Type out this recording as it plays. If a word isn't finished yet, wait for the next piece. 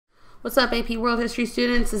What's up, AP World History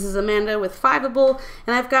students? This is Amanda with Fiveable,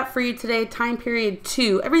 and I've got for you today time period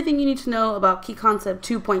 2, everything you need to know about key concept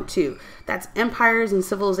 2.2. That's empires and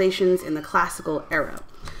civilizations in the classical era.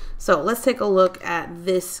 So let's take a look at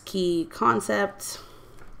this key concept.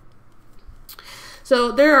 So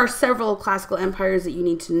there are several classical empires that you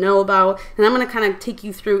need to know about, and I'm going to kind of take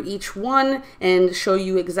you through each one and show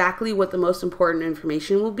you exactly what the most important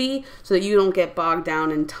information will be so that you don't get bogged down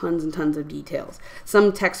in tons and tons of details.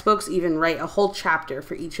 Some textbooks even write a whole chapter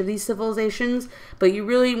for each of these civilizations, but you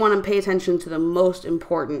really want to pay attention to the most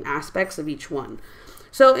important aspects of each one.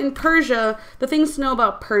 So in Persia, the things to know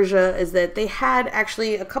about Persia is that they had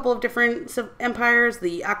actually a couple of different empires,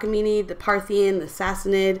 the Achaemenid, the Parthian, the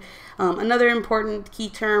Sassanid. Another important key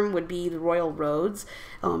term would be the royal roads.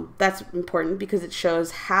 That's important because it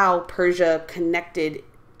shows how Persia connected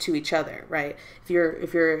to each other, right? If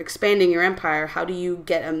you're expanding your empire, how do you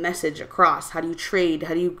get a message across? How do you trade?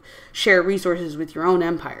 How do you share resources with your own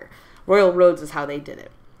empire? Royal roads is how they did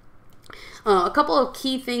it. A couple of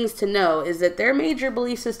key things to know is that their major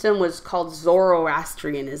belief system was called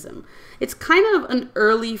Zoroastrianism. It's kind of an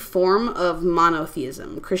early form of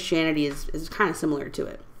monotheism. Christianity is kind of similar to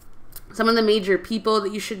it. Some of the major people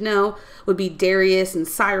that you should know would be Darius and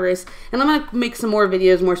Cyrus, and I'm going to make some more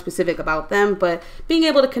videos more specific about them, but being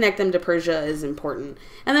able to connect them to Persia is important.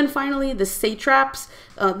 And then finally, the satraps.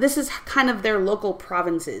 This is kind of their local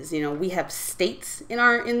provinces. You know, we have states in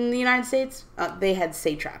the United States. They had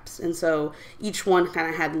satraps, and so each one kind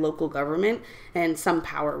of had local government and some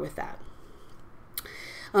power with that.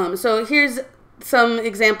 So here's some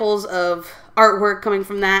examples of artwork coming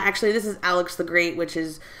from that. Actually, this is Alex the Great,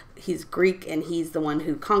 he's Greek and he's the one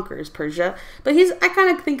who conquers Persia. But I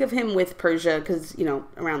kind of think of him with Persia because, you know,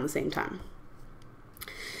 around the same time.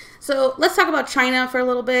 So let's talk about China for a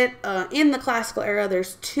little bit. In the classical era,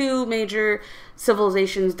 there's two major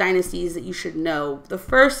civilizations, dynasties that you should know. The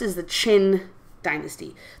first is the Qin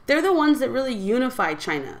dynasty. They're the ones that really unify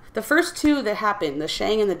China. The first two that happened, the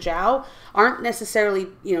Shang and the Zhao, aren't necessarily,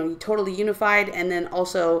 you know, totally unified, and then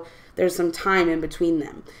also there's some time in between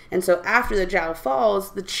them. And so after the Zhao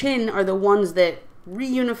falls, the Qin are the ones that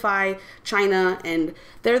reunify China, and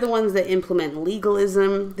they're the ones that implement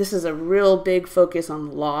legalism. This is a real big focus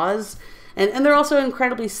on laws, and they're also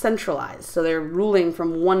incredibly centralized, so they're ruling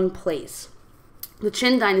from one place. The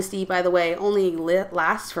Qin dynasty, by the way, only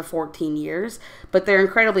lasts for 14 years, but they're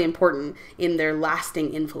incredibly important in their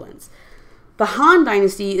lasting influence. The Han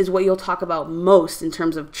dynasty is what you'll talk about most in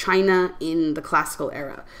terms of China in the classical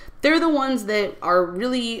era. They're the ones that are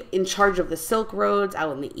really in charge of the Silk Roads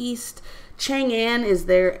out in the east. Chang'an is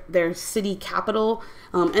their city capital,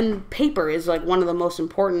 and paper is like one of the most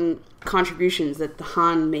important contributions that the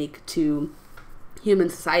Han make to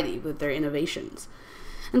human society with their innovations.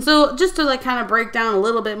 And so just to kind of break down a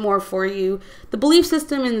little bit more for you, the belief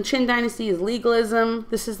system in the Qin dynasty is legalism.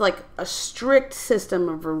 This is like a strict system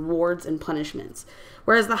of rewards and punishments,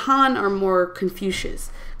 whereas the Han are more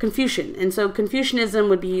Confucian. And so Confucianism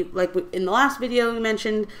would be, like in the last video we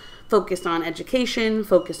mentioned, focused on education,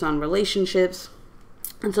 focused on relationships.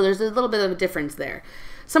 And so there's a little bit of a difference there.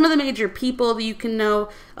 Some of the major people that you can know,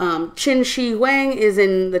 Qin Shi Huang is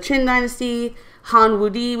in the Qin dynasty. Han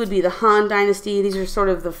Wudi would be the Han dynasty. These are sort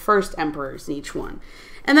of the first emperors in each one.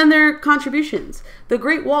 And then their contributions. The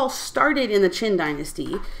Great Wall started in the Qin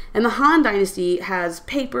dynasty, and the Han dynasty has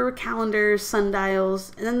paper, calendars,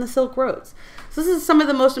 sundials, and then the Silk Roads. So this is some of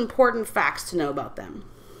the most important facts to know about them.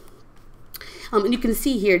 And you can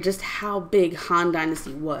see here just how big Han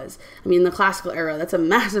dynasty was. I mean, in the classical era, that's a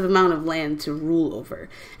massive amount of land to rule over,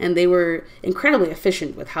 and they were incredibly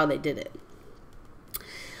efficient with how they did it.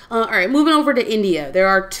 All right, moving over to India. There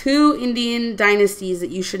are two Indian dynasties that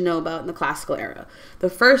you should know about in the classical era. The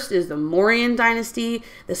first is the Mauryan dynasty.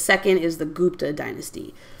 The second is the Gupta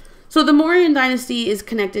dynasty. So the Mauryan dynasty is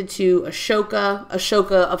connected to Ashoka.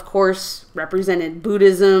 Ashoka, of course, represented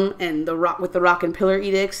Buddhism and with the rock and pillar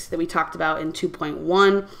edicts that we talked about in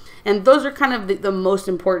 2.1. And those are kind of the most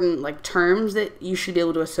important terms that you should be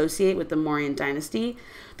able to associate with the Mauryan dynasty.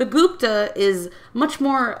 The Gupta is much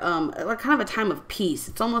more kind of a time of peace.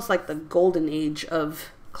 It's almost like the golden age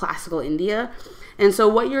of classical India. And so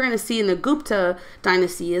what you're going to see in the Gupta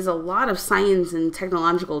dynasty is a lot of science and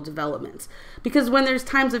technological developments. Because when there's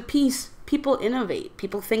times of peace, people innovate.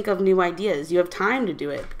 People think of new ideas. You have time to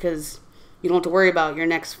do it because you don't have to worry about your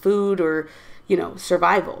next food or,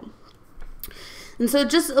 survival. And so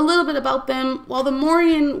just a little bit about them. While the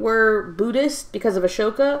Mauryan were Buddhist because of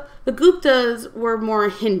Ashoka, the Guptas were more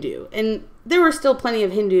Hindu. And there were still plenty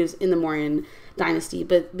of Hindus in the Mauryan dynasty,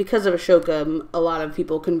 but because of Ashoka, a lot of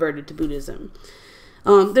people converted to Buddhism.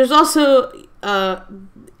 There's also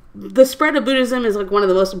the spread of Buddhism is like one of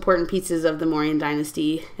the most important pieces of the Mauryan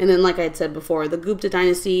dynasty. And then, like I had said before, the Gupta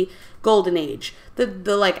dynasty, golden age.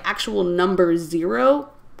 The like actual number 0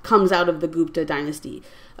 comes out of the Gupta dynasty.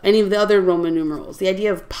 Any of the other Roman numerals, the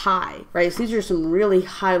idea of pi, right? So these are some really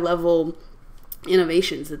high level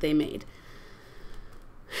innovations that they made.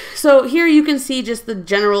 So here you can see just the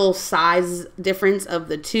general size difference of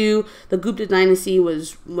the two. The Gupta dynasty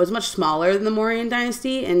was much smaller than the Mauryan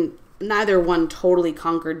dynasty, and neither one totally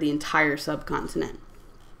conquered the entire subcontinent.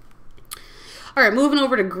 All right, moving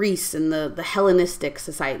over to Greece and the Hellenistic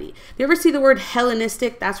society. If you ever see the word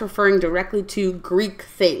Hellenistic, that's referring directly to Greek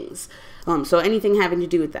things. So anything having to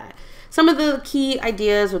do with that. Some of the key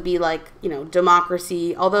ideas would be like,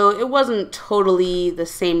 democracy, although it wasn't totally the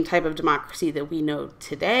same type of democracy that we know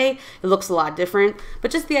today. It looks a lot different,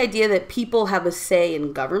 but just the idea that people have a say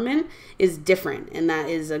in government is different, and that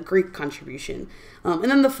is a Greek contribution. And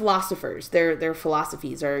then the philosophers, their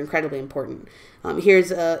philosophies are incredibly important.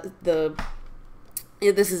 Here's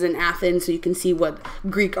this is in Athens, so you can see what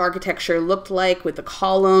Greek architecture looked like with the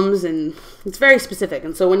columns, and it's very specific.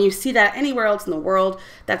 And so when you see that anywhere else in the world,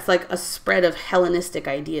 that's like a spread of Hellenistic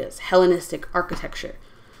ideas, Hellenistic architecture.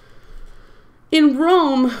 In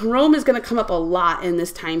Rome is going to come up a lot in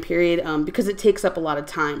this time period because it takes up a lot of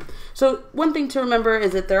time. So one thing to remember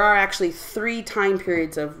is that there are actually 3 time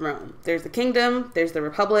periods of Rome. There's the kingdom, there's the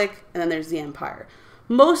republic, and then there's the empire.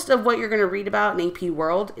 Most of what you're going to read about in AP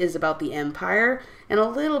World is about the empire and a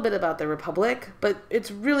little bit about the republic, but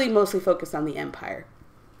it's really mostly focused on the empire.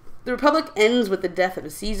 The republic ends with the death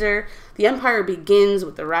of Caesar. The empire begins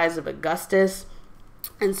with the rise of Augustus.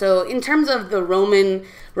 And so in terms of the Roman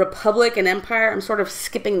republic and empire, I'm sort of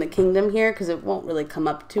skipping the kingdom here because it won't really come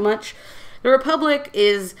up too much. The republic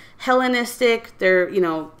is Hellenistic. They're,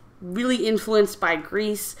 really influenced by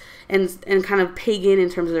Greece and kind of pagan in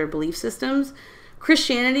terms of their belief systems.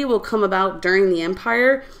 Christianity will come about during the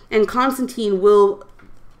empire, and Constantine will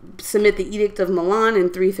submit the Edict of Milan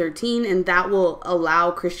in 313, and that will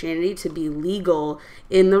allow Christianity to be legal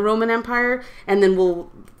in the Roman Empire, and then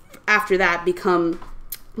will, after that, become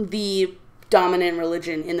the dominant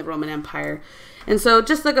religion in the Roman Empire. And so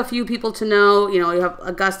just like a few people to know, you have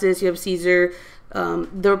Augustus, you have Caesar.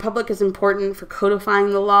 The Republic is important for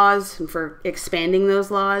codifying the laws and for expanding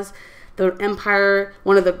those laws. The empire,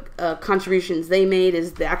 one of the contributions they made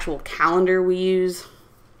is the actual calendar we use.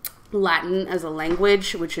 Latin as a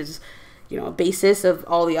language, which is, a basis of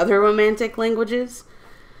all the other Romantic languages.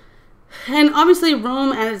 And obviously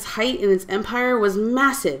Rome at its height in its empire was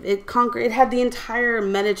massive. It had the entire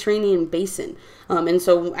Mediterranean basin. And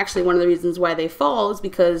so actually one of the reasons why they fall is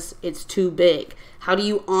because it's too big. How do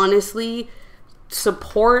you honestly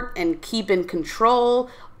support and keep in control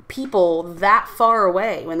people that far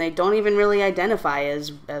away when they don't even really identify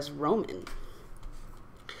as Roman?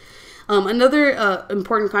 Another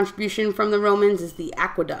important contribution from the Romans is the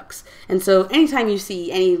aqueducts. And so anytime you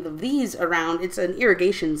see any of these around, it's an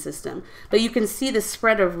irrigation system. But you can see the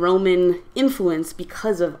spread of Roman influence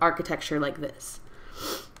because of architecture like this.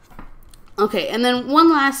 Okay, and then one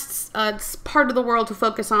last part of the world to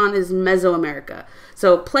focus on is Mesoamerica.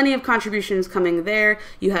 So plenty of contributions coming there.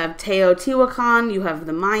 You have Teotihuacan, you have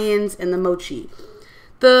the Mayans, and the Mochi.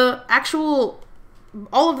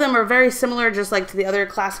 All of them are very similar, just like to the other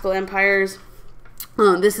classical empires.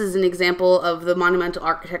 This is an example of the monumental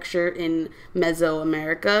architecture in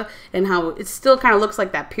Mesoamerica and how it still kind of looks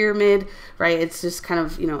like that pyramid, right? It's just kind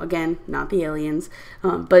of, again, not the aliens,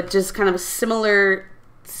 but just kind of similar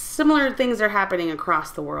things are happening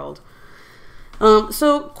across the world.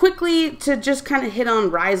 So quickly to just kind of hit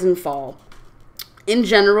on rise and fall. In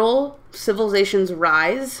general, civilizations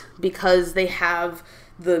rise because they have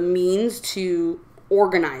the means to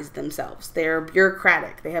organize themselves. They're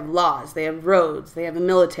bureaucratic. They have laws. They have roads. They have a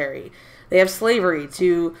military. They have slavery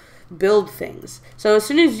to build things. So as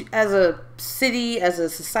soon as a city, as a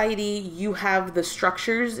society, you have the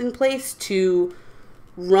structures in place to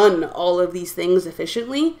run all of these things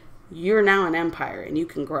efficiently, you're now an empire and you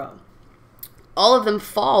can grow. All of them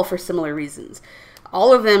fall for similar reasons.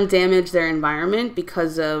 All of them damage their environment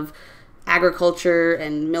because of agriculture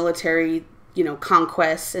and military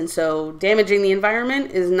conquests, and so damaging the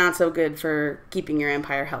environment is not so good for keeping your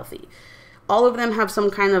empire healthy. All of them have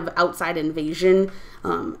some kind of outside invasion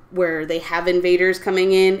where they have invaders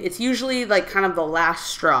coming in. It's usually like kind of the last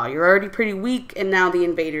straw. You're already pretty weak, and now the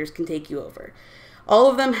invaders can take you over. All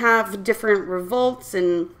of them have different revolts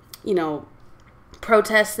and,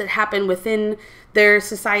 protests that happen within their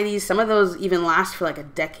societies. Some of those even last for like a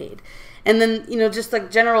decade. And then, you know, just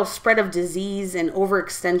like general spread of disease and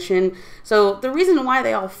overextension. So the reason why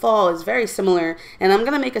they all fall is very similar, and I'm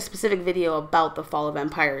going to make a specific video about the fall of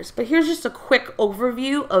empires. But here's just a quick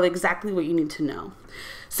overview of exactly what you need to know.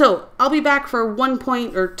 So I'll be back for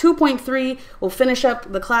 2.3. We'll finish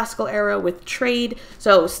up the classical era with trade.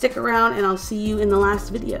 So stick around and I'll see you in the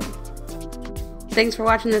last video. Thanks for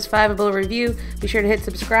watching this Fiveable review. Be sure to hit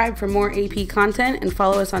subscribe for more AP content and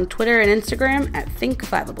follow us on Twitter and Instagram at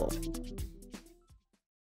ThinkFiveable.